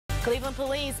Cleveland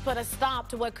police put a stop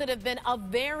to what could have been a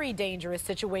very dangerous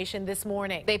situation this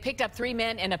morning. They picked up 3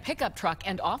 men in a pickup truck,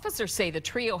 and officers say the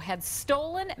trio had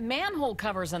stolen manhole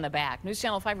covers in the back. News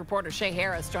Channel 5 reporter Shay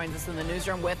Harris joins us in the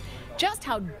newsroom with just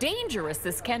how dangerous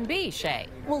this can be, Shay.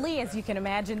 Well, Lee, as you can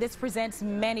imagine, this presents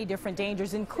many different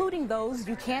dangers, including those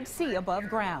you can't see above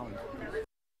ground.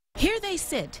 Here they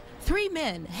sit, 3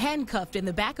 men handcuffed in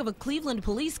the back of a Cleveland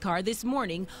police car this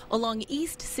morning along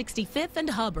East 65th and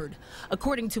Hubbard.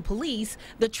 According to police,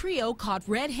 the trio caught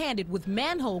red-handed with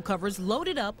manhole covers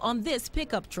loaded up on this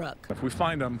pickup truck. If we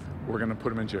find them, we're going to put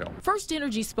them in jail. First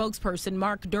Energy spokesperson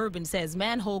Mark Durbin says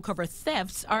manhole cover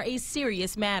thefts are a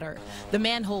serious matter. The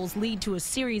manholes lead to a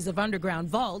series of underground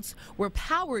vaults where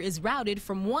power is routed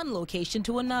from one location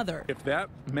to another. If that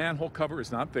manhole cover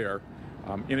is not there,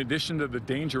 in addition to the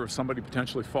danger of somebody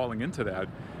potentially falling into that,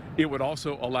 it would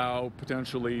also allow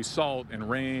potentially salt and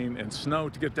rain and snow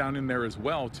to get down in there as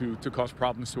well to cause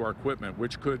problems to our equipment,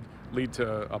 which could lead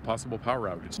to a possible power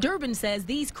outage. Durbin says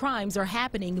these crimes are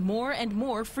happening more and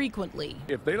more frequently.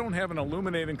 If they don't have an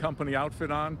illuminating company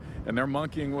outfit on and they're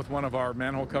monkeying with one of our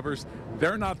manhole covers,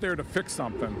 they're not there to fix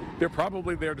something. They're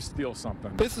probably there to steal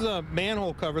something. This is a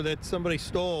manhole cover that somebody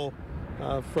stole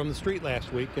from the street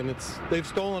last week, and they've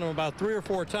stolen them about 3 or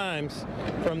 4 times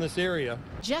from this area.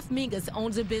 Jeff Mingus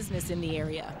owns a business in the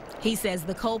area. He says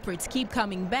the culprits keep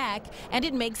coming back, and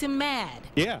it makes him mad.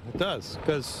 Yeah, it does,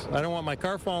 because I don't want my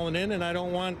car falling in, and I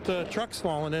don't want trucks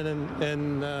falling in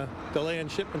and delaying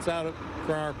shipments out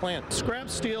for our plant. Scrap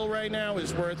steel right now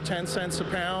is worth 10 cents a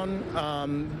pound.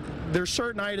 There's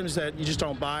certain items that you just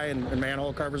don't buy, and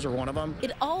manhole covers are one of them.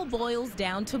 It all boils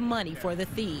down to money for the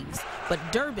thieves. But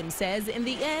Durbin says in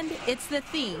the end, it's the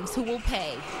thieves who will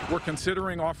pay. We're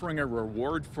considering offering a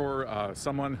reward for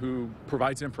someone who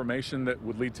provides information that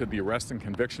would lead to the arrest and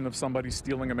conviction of somebody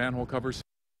stealing a manhole cover.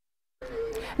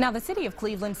 Now, the city of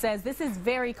Cleveland says this is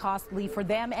very costly for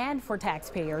them and for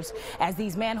taxpayers, as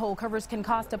these manhole covers can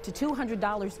cost up to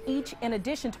 $200 each in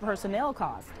addition to personnel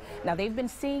costs. Now, they've been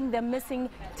seeing them missing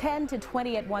 10 to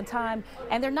 20 at one time,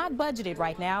 and they're not budgeted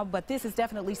right now, but this is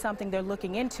definitely something they're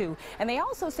looking into. And they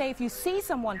also say if you see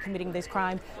someone committing this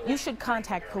crime, you should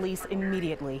contact police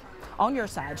immediately. On your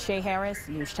side, Shay Harris,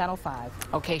 News Channel 5.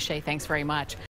 Okay, Shay, thanks very much.